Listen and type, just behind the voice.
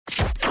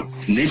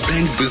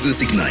Nedbank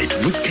Business Ignite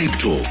with Cape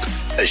Talk.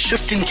 A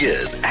shift in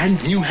gears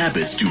and new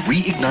habits to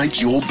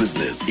reignite your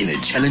business in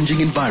a challenging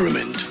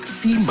environment.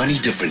 See money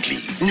differently.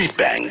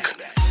 Nedbank.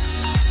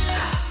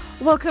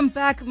 Welcome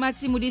back,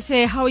 Matsi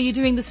Modise. How are you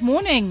doing this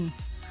morning?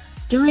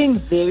 Doing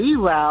very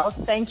well.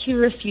 Thank you,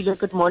 Refila.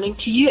 Good morning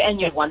to you and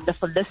your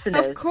wonderful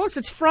listeners. Of course,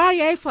 it's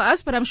Friday for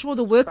us, but I'm sure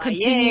the work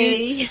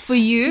continues for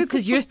you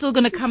because you're still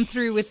going to come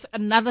through with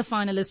another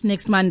finalist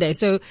next Monday.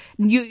 So,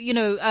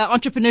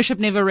 entrepreneurship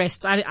never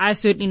rests. I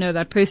certainly know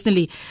that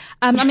personally.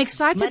 I'm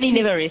excited. Money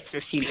never rests,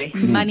 Refila.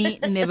 Money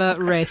never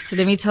rests.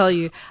 Let me tell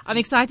you. I'm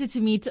excited to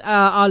meet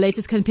our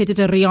latest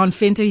competitor, Riaan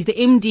Venter. He's the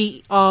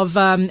MD of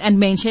and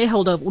main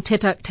shareholder of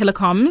Uthetha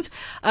Telecoms.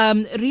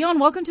 Riaan,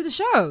 welcome to the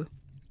show.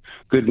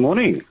 Good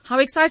morning. How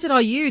excited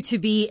are you to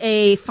be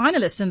a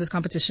finalist in this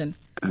competition?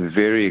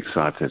 Very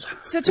excited.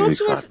 So talk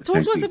to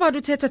us about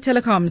Uthetha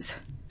Telecoms.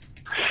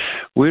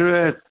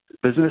 We're a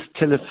business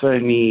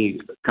telephony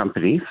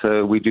company,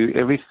 so we do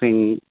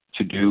everything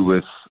to do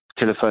with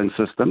telephone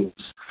systems.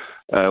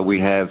 We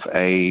have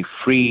a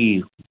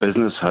free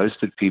business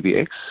hosted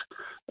PBX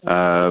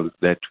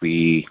that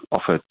we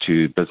offer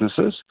to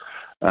businesses.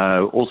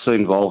 Also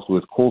involved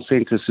with call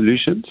center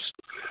solutions.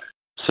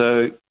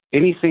 So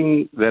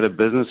anything that a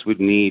business would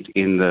need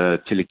in the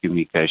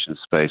telecommunications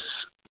space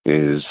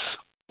is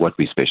what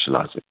we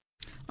specialize in.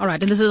 All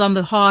right. And this is on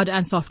the hard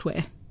and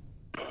software.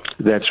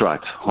 That's right.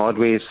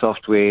 Hardware,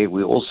 software.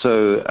 We're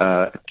also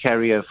a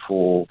carrier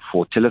for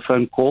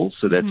telephone calls.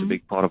 So that's a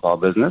big part of our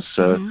business.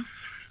 So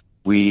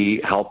we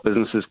help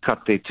businesses cut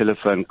their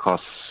telephone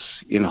costs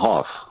in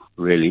half,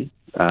 really.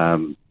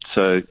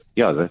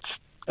 That's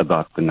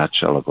about the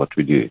nutshell of what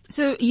we do.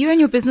 So you and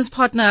your business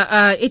partner,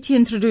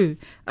 Etienne Trudeau,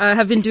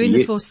 have been doing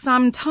this for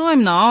some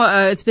time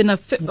now. It's been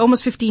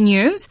almost 15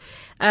 years,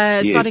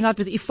 starting out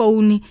with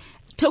iPhone.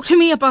 Talk to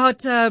me about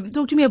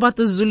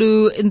the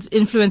Zulu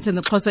influence and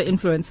the Xhosa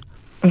influence.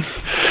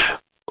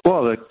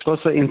 Well, the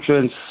Xhosa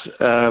influence,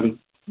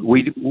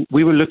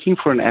 we were looking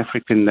for an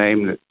African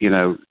name,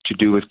 to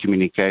do with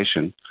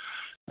communication.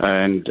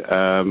 And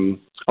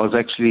I was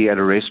actually at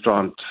a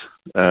restaurant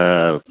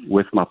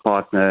with my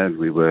partner, and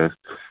we were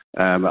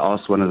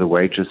asked one of the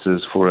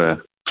waitresses for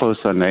a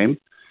Xhosa name,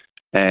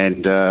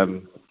 and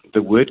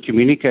the word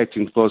communicate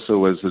in Xhosa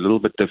was a little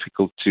bit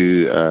difficult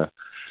to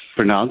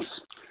pronounce,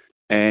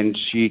 and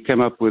she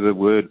came up with the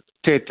word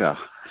Teta.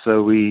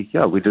 So we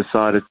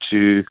decided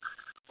to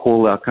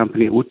call our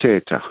company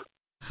Uthetha.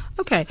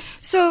 Okay.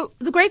 So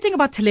the great thing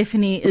about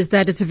telephony is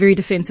that it's a very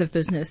defensive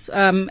business.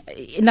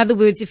 In other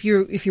words, if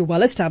you're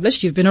well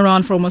established, you've been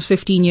around for almost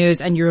 15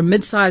 years and you're a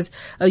mid-size,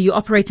 you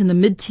operate in the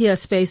mid-tier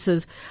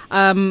spaces.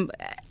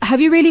 Have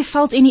you really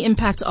felt any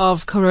impact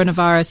of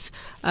coronavirus,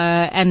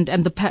 and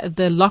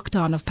the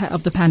lockdown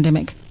of the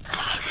pandemic?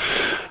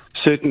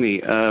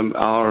 Certainly.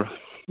 Our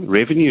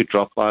revenue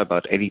dropped by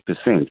about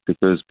 80%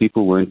 because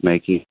people weren't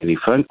making any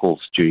phone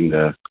calls during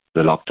the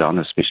lockdown,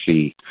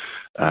 especially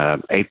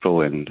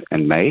April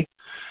and May.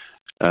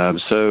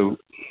 So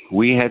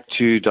we had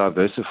to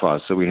diversify.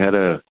 So we had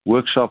a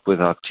workshop with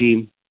our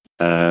team.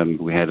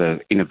 We had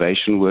an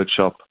innovation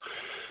workshop,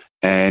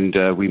 and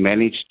we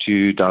managed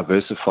to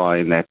diversify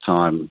in that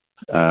time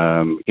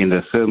in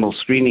the thermal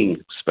screening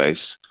space,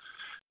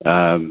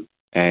 and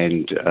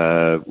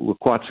we're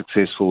quite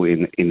successful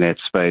in that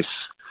space,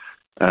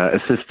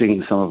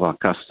 assisting some of our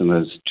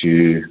customers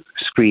to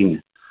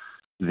screen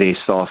their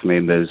staff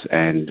members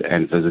and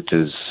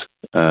visitors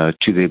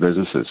to their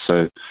businesses.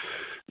 So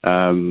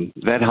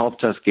that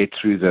helped us get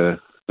through the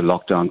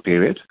lockdown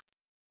period.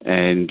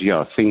 And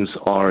things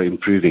are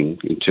improving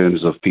in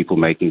terms of people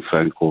making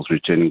phone calls,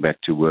 returning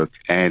back to work,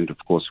 and of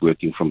course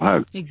working from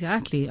home.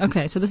 Exactly.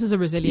 Okay, so this is a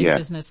resilient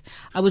business.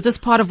 Was this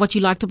part of what you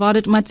liked about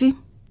it, Matsi?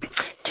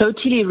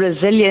 Totally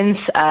resilience,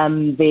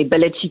 the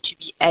ability to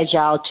be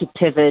agile, to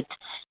pivot,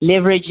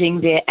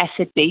 leveraging their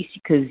asset base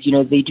because,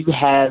 they do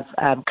have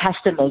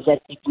customers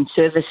that they've been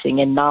servicing,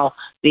 and now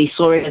they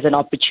saw it as an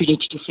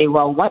opportunity to say,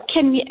 well, what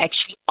can we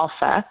actually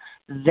offer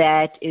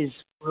that is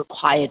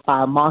required by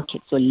our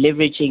market? So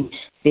leveraging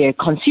their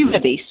consumer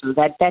base. So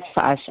that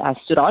for us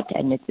stood out,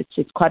 and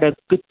it's quite a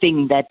good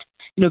thing that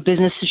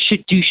businesses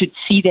should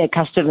see their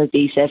customer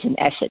base as an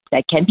asset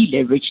that can be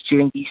leveraged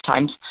during these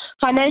times.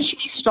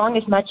 Financially strong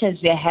as much as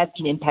they have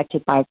been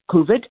impacted by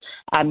COVID.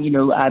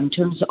 In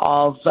terms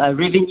of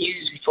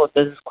revenues, we thought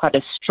this is quite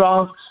a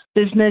strong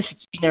business.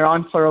 It's been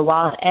around for a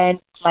while, and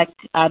like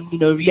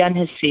Riaan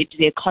has said,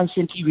 they're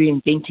constantly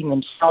reinventing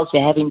themselves.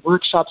 They're having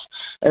workshops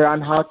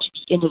around how to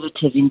be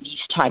innovative in these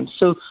times.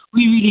 So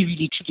we really,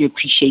 really, truly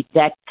appreciate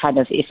that kind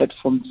of effort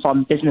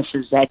from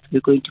businesses that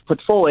we're going to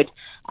put forward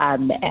as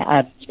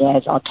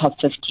our top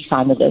 50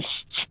 finalists.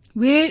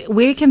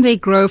 Where can they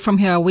grow from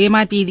here? Where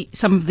might be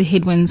some of the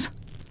headwinds?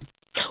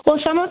 Well,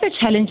 some of the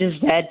challenges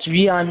that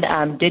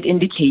Riaan did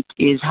indicate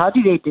is how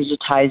do they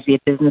digitize their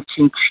business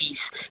to increase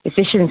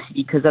efficiency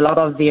because a lot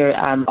of their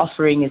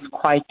offering is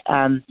quite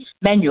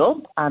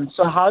manual.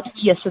 So how do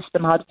we assist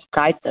them? How do we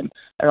guide them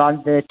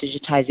around the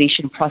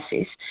digitization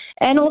process?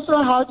 And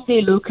also, how do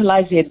they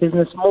localize their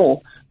business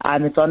more?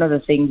 It's one of the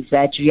things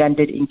that Riaan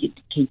did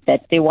indicate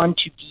that they want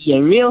to be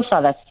a real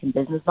South African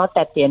business, not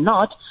that they're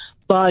not,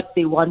 but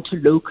they want to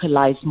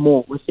localize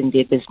more within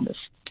their business.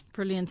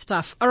 Brilliant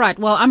stuff. All right.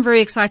 Well, I'm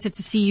very excited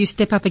to see you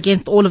step up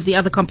against all of the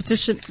other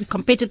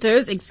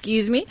competitors.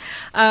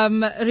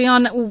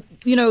 Riaan,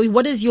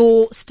 what is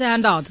your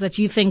standout that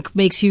you think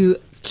makes you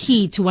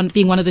key to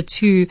being one of the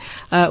two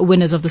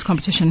winners of this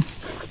competition?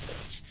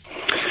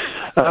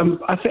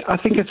 I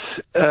think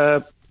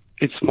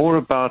it's more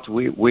about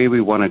where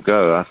we want to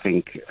go. I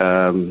think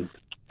and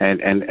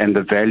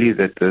the value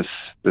that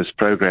this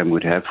program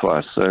would have for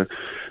us. So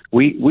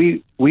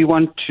we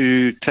want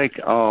to take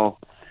our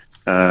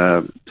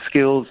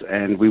skills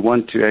and we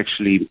want to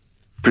actually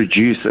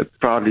produce a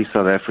proudly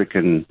South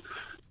African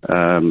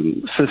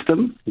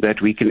system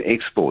that we can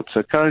export.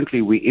 So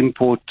currently we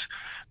import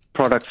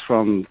products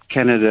from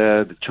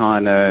Canada,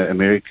 China,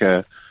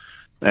 America,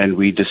 and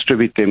we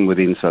distribute them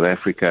within South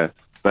Africa.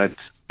 But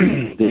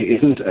there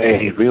isn't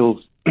a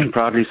real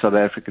proudly South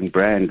African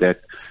brand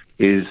that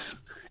is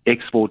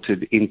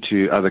exported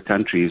into other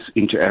countries,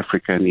 into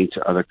Africa and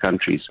into other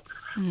countries.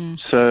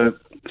 So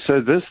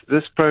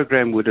this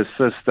program would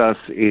assist us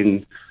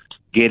in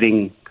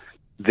getting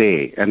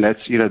there, and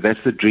that's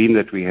the dream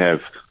that we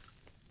have.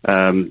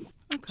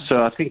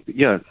 So I think,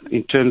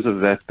 in terms of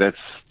that,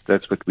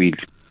 that's what we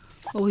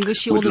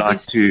wish you all the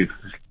best. To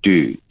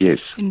do. Yes,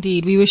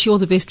 indeed. We wish you all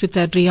the best with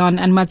that, Riaan.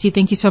 And Matsi,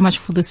 thank you so much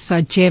for this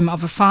gem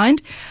of a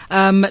find.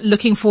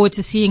 Looking forward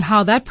to seeing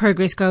how that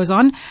progress goes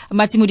on.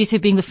 Matsi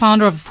Modise being the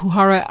founder of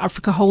Puhara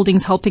Africa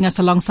Holdings, helping us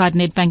alongside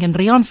Nedbank, and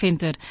Riaan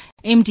Venter,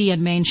 MD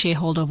and main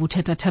shareholder of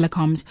Uteta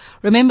Telecoms.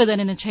 Remember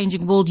that in a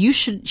changing world,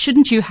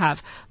 shouldn't you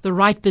have the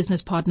right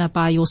business partner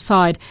by your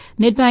side?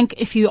 Nedbank,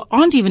 if you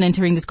aren't even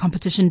entering this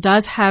competition,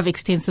 does have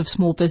extensive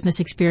small business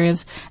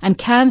experience and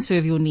can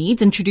serve your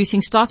needs,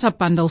 introducing Startup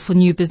Bundle for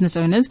new business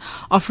owners,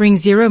 offering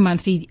 0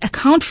 monthly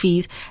account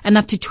fees and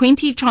up to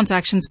 20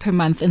 transactions per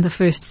month in the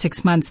first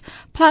 6 months,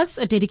 plus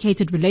a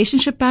dedicated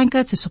relationship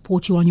banker to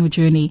support you on your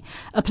journey.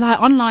 Apply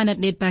online at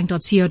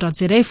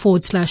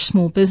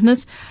nedbank.co.za/small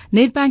business.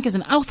 Nedbank is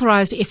an authorized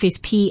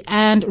FSP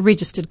and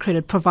registered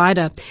credit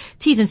provider.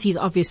 T's and C's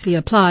obviously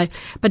apply,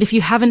 but if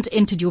you haven't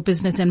entered your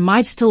business and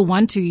might still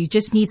want to, you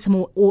just need some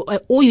more,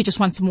 or you just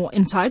want some more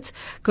insights,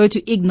 go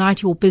to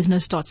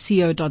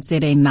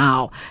igniteyourbusiness.co.za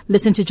now.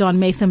 Listen to John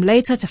Matham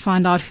later to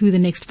find out who the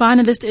next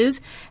finalist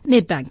is.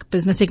 Nedbank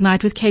Business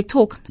Ignite with Cape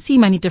Talk. See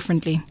money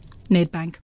differently. Nedbank.